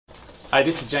Hi,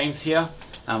 this is James here.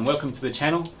 Welcome to the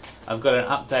channel. I've got an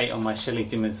update on my Shelly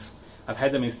dimmers. I've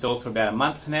had them installed for about a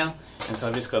month now, and so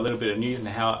I've just got a little bit of news on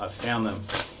how I've found them.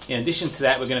 In addition to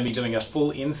that, we're going to be doing a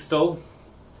full install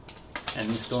and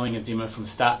installing a dimmer from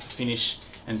start to finish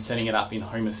and setting it up in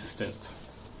Home Assistant.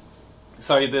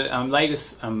 So the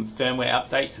latest firmware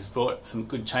update has brought some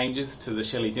good changes to the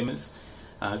Shelly dimmers.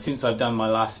 Since I've done my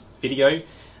last video,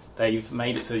 they've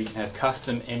made it so you can have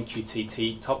custom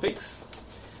MQTT topics.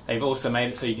 They've also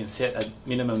made it so you can set a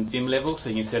minimum dim level,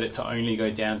 so you can set it to only go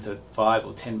down to 5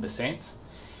 or 10%.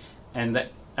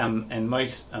 And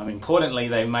most importantly,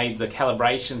 they made the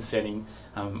calibration setting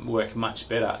work much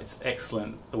better. It's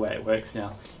excellent the way it works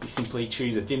now. You simply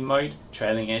choose a dim mode,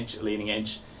 trailing edge, leading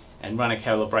edge, and run a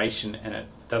calibration, and it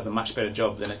does a much better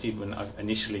job than it did when I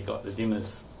initially got the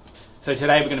dimmers. So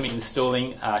today we're going to be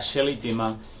installing a Shelly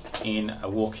dimmer in a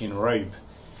walk-in robe.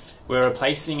 We're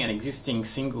replacing an existing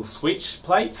single switch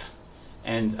plate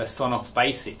and a Sonoff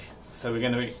Basic. So we're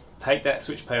going to take that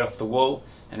switch plate off the wall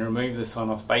and remove the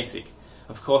Sonoff Basic.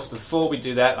 Of course, before we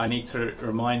do that, I need to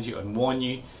remind you and warn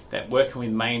you that working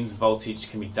with mains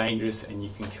voltage can be dangerous and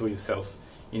you can kill yourself.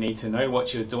 You need to know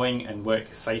what you're doing and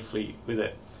work safely with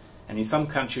it. And in some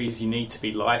countries, you need to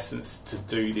be licensed to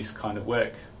do this kind of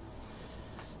work.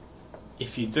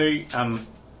 If you do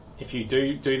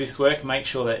this work, make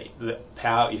sure that the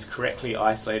power is correctly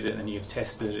isolated and you've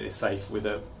tested it is safe with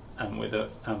a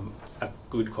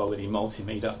good quality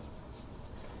multimeter.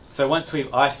 So once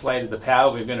we've isolated the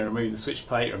power, we're going to remove the switch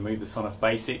plate, remove the Sonoff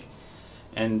Basic,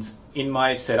 and in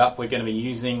my setup we're going to be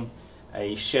using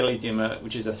a Shelly dimmer,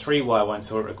 which is a 3-wire one,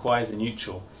 so it requires a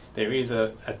neutral. There is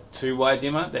a 2-wire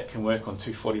dimmer that can work on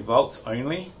 240 volts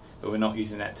only, but we're not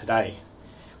using that today.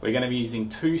 We're going to be using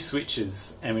 2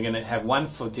 switches, and we're going to have one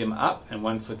for dim up and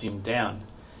one for dim down,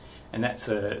 and that's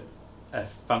a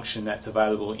function that's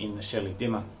available in the Shelly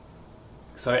dimmer.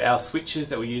 So our switches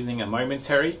that we're using are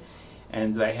momentary,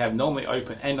 and they have normally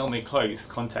open and normally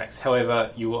closed contacts. However,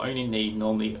 you will only need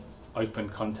normally open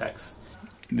contacts.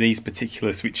 These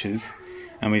particular switches,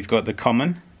 and we've got the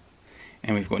common,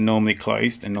 and we've got normally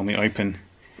closed and normally open.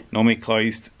 Normally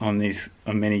closed on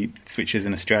many switches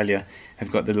in Australia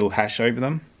have got the little hash over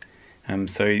them.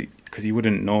 So because you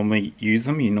wouldn't normally use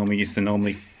them, you normally use the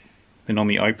normally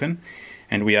open,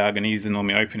 and we are going to use the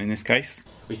normally open in this case.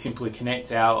 We simply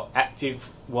connect our active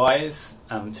wires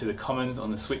to the commons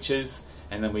on the switches,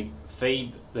 and then we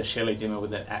feed the Shelly dimmer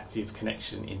with an active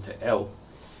connection into L.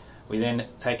 We then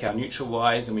take our neutral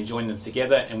wires and we join them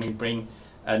together, and we bring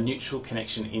a neutral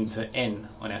connection into N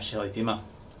on our Shelly dimmer.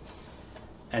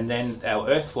 And then our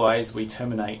earth wires we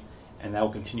terminate, and they'll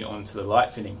continue on to the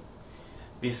light fitting.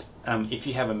 This, if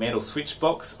you have a metal switch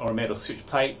box or a metal switch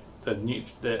plate,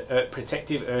 the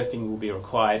protective earthing will be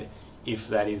required if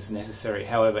that is necessary.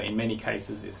 However, in many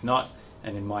cases it's not,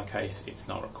 and in my case it's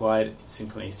not required. It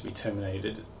simply needs to be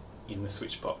terminated in the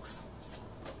switch box.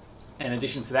 In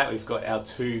addition to that, we've got our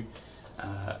 2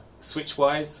 switch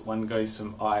wires. One goes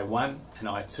from I1 and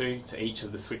I2 to each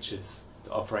of the switches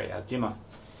to operate our dimmer.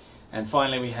 And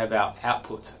finally we have our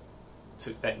output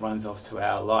that runs off to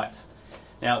our light.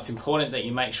 Now it's important that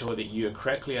you make sure that you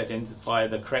correctly identify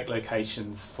the correct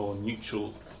locations for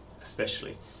neutral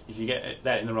especially. If you get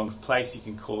that in the wrong place, you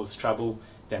can cause trouble,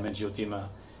 damage your dimmer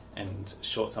and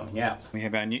short something out. We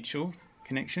have our neutral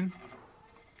connection,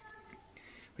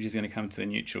 which is going to come to the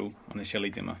neutral on the Shelly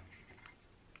dimmer.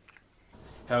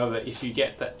 However, if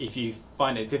you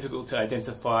find it difficult to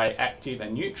identify active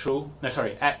and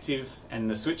active and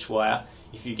the switch wire,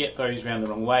 if you get those around the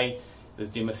wrong way, the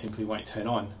dimmer simply won't turn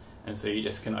on, and so you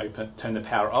just can turn the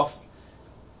power off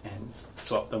and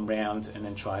swap them round and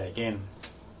then try it again.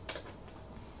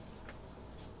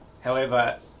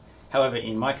 However,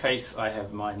 in my case, I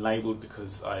have mine labelled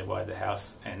because I wire the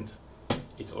house, and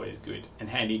it's always good and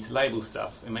handy to label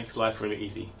stuff. It makes life really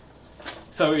easy.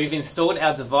 So we've installed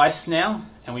our device now,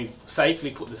 and we've safely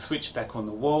put the switch back on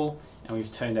the wall, and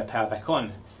we've turned our power back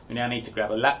on. We now need to grab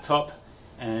a laptop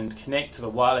and connect to the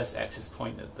wireless access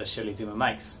point that the Shelly dimmer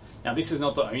makes. Now this is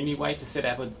not the only way to set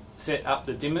up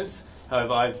the dimmers.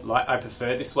 However, I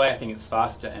prefer this way. I think it's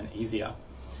faster and easier.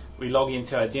 We log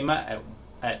into our dimmer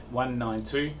at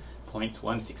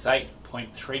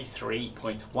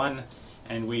 192.168.33.1,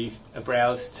 and we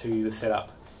browse to the setup,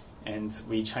 and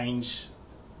we change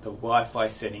the Wi-Fi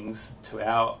settings to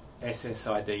our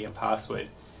SSID and password.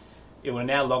 It will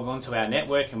now log on to our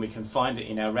network, and we can find it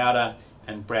in our router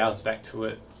and browse back to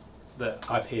it, the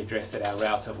IP address that our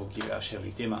router will give our Shelly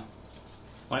dimmer.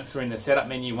 Once we're in the setup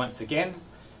menu once again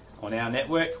on our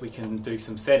network, we can do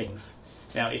some settings.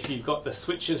 Now if you've got the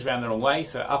switches around the wrong way,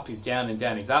 so up is down and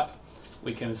down is up,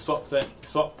 we can swap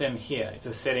them here. It's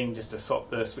a setting just to swap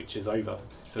the switches over,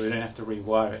 so we don't have to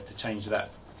rewire it to change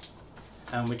that.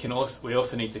 And we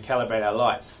also need to calibrate our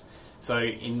lights. So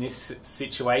in this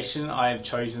situation, I have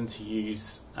chosen to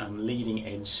use leading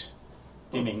edge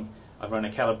dimming. I've run a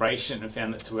calibration and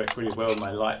found it to work really well with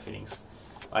my light fittings.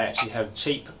 I actually have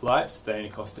cheap lights. They only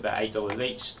cost about $8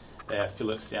 each. They are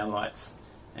Philips downlights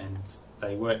and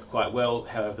they work quite well.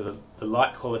 However, the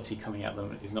light quality coming out of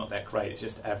them is not that great. It's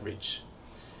just average.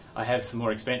 I have some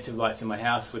more expensive lights in my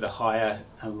house with a higher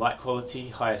light quality,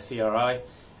 higher CRI,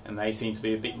 and they seem to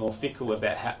be a bit more fickle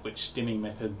about which dimming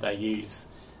method they use.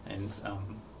 And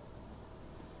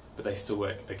but they still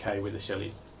work okay with the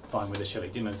Shelly, fine with the Shelly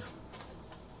dimmers.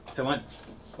 So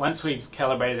once we've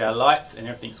calibrated our lights and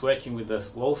everything's working with the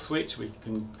wall switch, we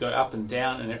can go up and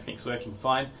down and everything's working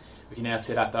fine. We can now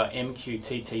set up our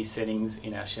MQTT settings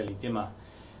in our Shelly dimmer.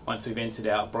 Once we've entered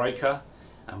our broker,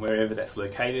 wherever that's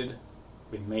located,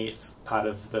 with me it's part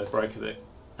of the broker,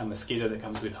 a mosquito that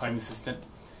comes with Home Assistant,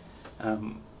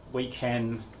 we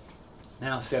can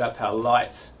now set up our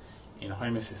lights in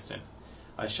Home Assistant.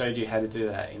 I showed you how to do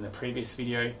that in the previous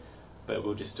video, but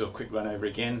we'll just do a quick run over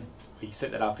again. We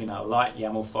set that up in our light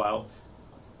YAML file.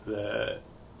 The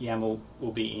YAML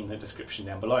will be in the description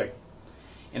down below.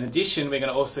 In addition, we're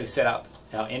going to also set up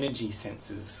our energy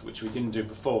sensors, which we didn't do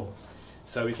before.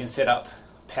 So we can set up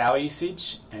power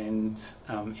usage and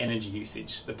energy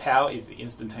usage. The power is the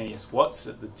instantaneous watts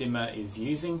that the dimmer is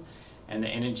using, and the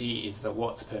energy is the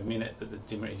watts per minute that the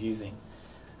dimmer is using.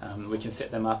 We can set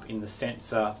them up in the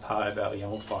sensor part of our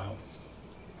YAML file.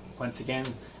 Once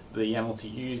again, the YAML to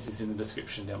use is in the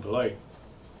description down below.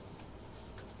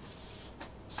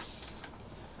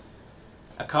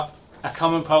 A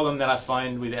common problem that I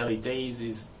find with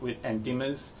LEDs and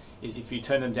dimmers is if you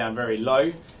turn them down very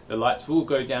low, the lights will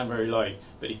go down very low.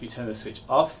 But if you turn the switch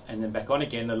off and then back on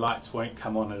again, the lights won't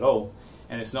come on at all.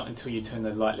 And it's not until you turn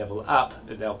the light level up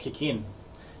that they'll kick in.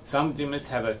 Some dimmers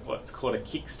have what's called a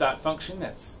kickstart function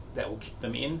that will kick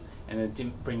them in and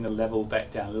then bring the level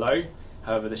back down low.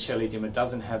 However, the Shelly dimmer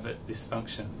doesn't have this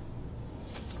function.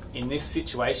 In this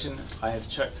situation, I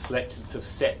have selected to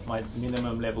set my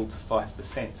minimum level to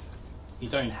 5%. You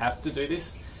don't have to do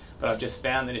this, but I've just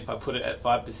found that if I put it at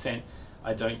 5%,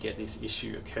 I don't get this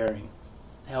issue occurring.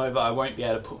 However, I won't be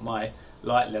able to put my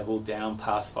light level down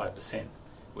past 5%,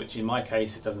 which in my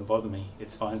case, it doesn't bother me.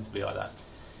 It's fine to be like that.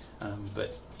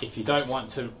 But if you don't want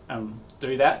to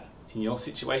do that in your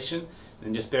situation,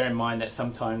 then just bear in mind that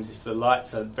sometimes if the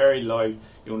lights are very low,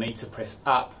 you'll need to press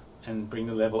up and bring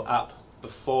the level up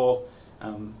before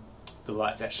the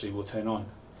lights actually will turn on.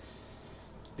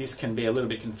 This can be a little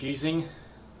bit confusing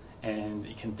and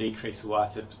it can decrease the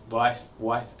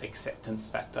wife acceptance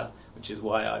factor, which is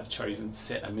why I've chosen to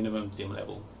set a minimum dim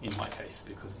level in my case,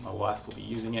 because my wife will be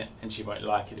using it and she won't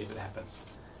like it if it happens.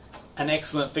 An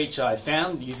excellent feature I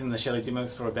found using the Shelly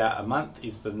dimmers for about a month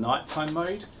is the nighttime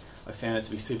mode. I found it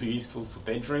to be super useful for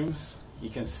bedrooms. You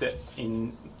can set,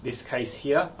 in this case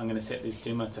here, I'm going to set this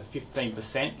dimmer to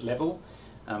 15% level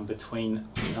between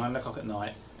 9 o'clock at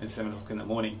night and 7 o'clock in the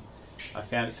morning. I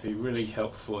found it to be really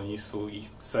helpful and useful.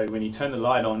 So when you turn the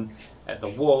light on at the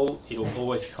wall, it will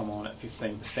always come on at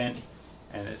 15%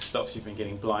 and it stops you from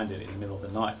getting blinded in the middle of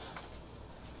the night.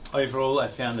 Overall, I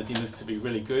found the dimmers to be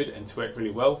really good and to work really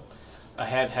well. I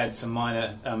have had some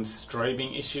minor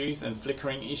strobing issues and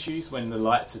flickering issues when the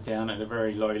lights are down at a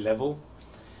very low level.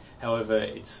 However,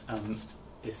 it's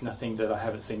nothing that I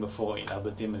haven't seen before in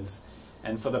other dimmers.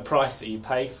 And for the price that you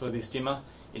pay for this dimmer,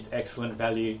 it's excellent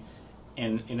value.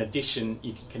 And in addition,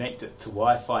 you can connect it to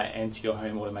Wi-Fi and to your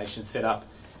home automation setup,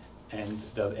 and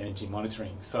it does energy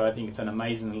monitoring. So I think it's an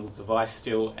amazing little device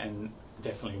still and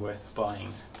definitely worth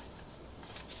buying.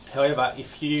 However,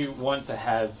 if you want to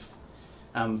have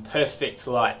perfect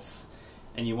lights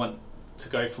and you want to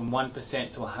go from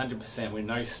 1% to 100% with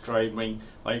no strobing,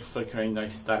 no flickering, no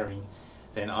stuttering,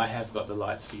 then I have got the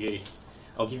lights for you.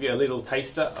 I'll give you a little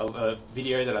taster of a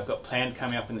video that I've got planned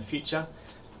coming up in the future.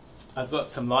 I've got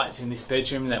some lights in this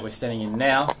bedroom that we're standing in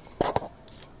now,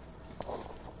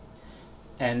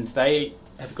 and they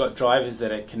have got drivers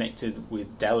that are connected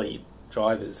with DALI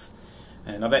drivers.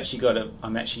 And I'm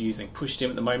actually using push dim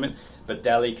at the moment, but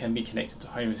DALI can be connected to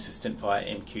Home Assistant via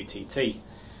MQTT.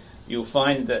 You'll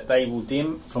find that they will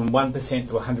dim from 1%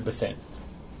 to 100%.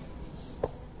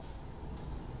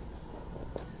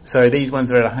 So these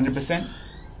ones are at 100%.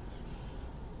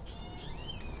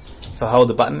 If I hold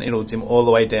the button, it'll dim all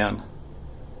the way down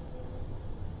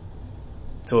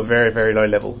to a very, very low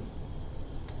level.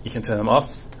 You can turn them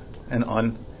off and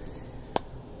on.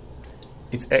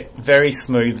 It's very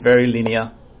smooth, very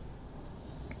linear,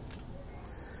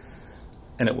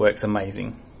 and it works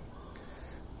amazing.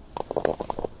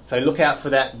 So look out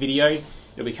for that video.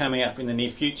 It'll be coming up in the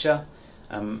near future,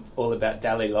 all about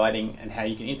daily lighting and how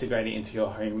you can integrate it into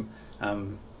your home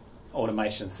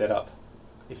automation setup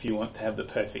if you want to have the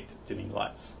perfect dimming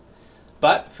lights.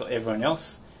 But for everyone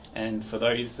else, and for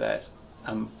those that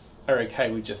are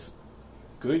okay with just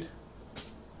good,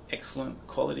 excellent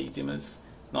quality dimmers,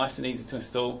 nice and easy to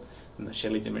install, then the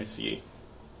Shelly dimmer is for you.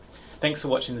 Thanks for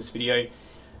watching this video.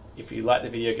 If you like the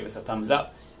video, give us a thumbs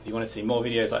up. If you want to see more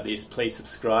videos like this, please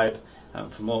subscribe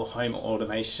for more home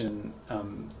automation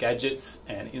gadgets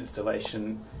and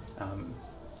installation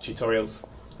tutorials.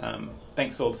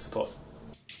 Thanks for all the support.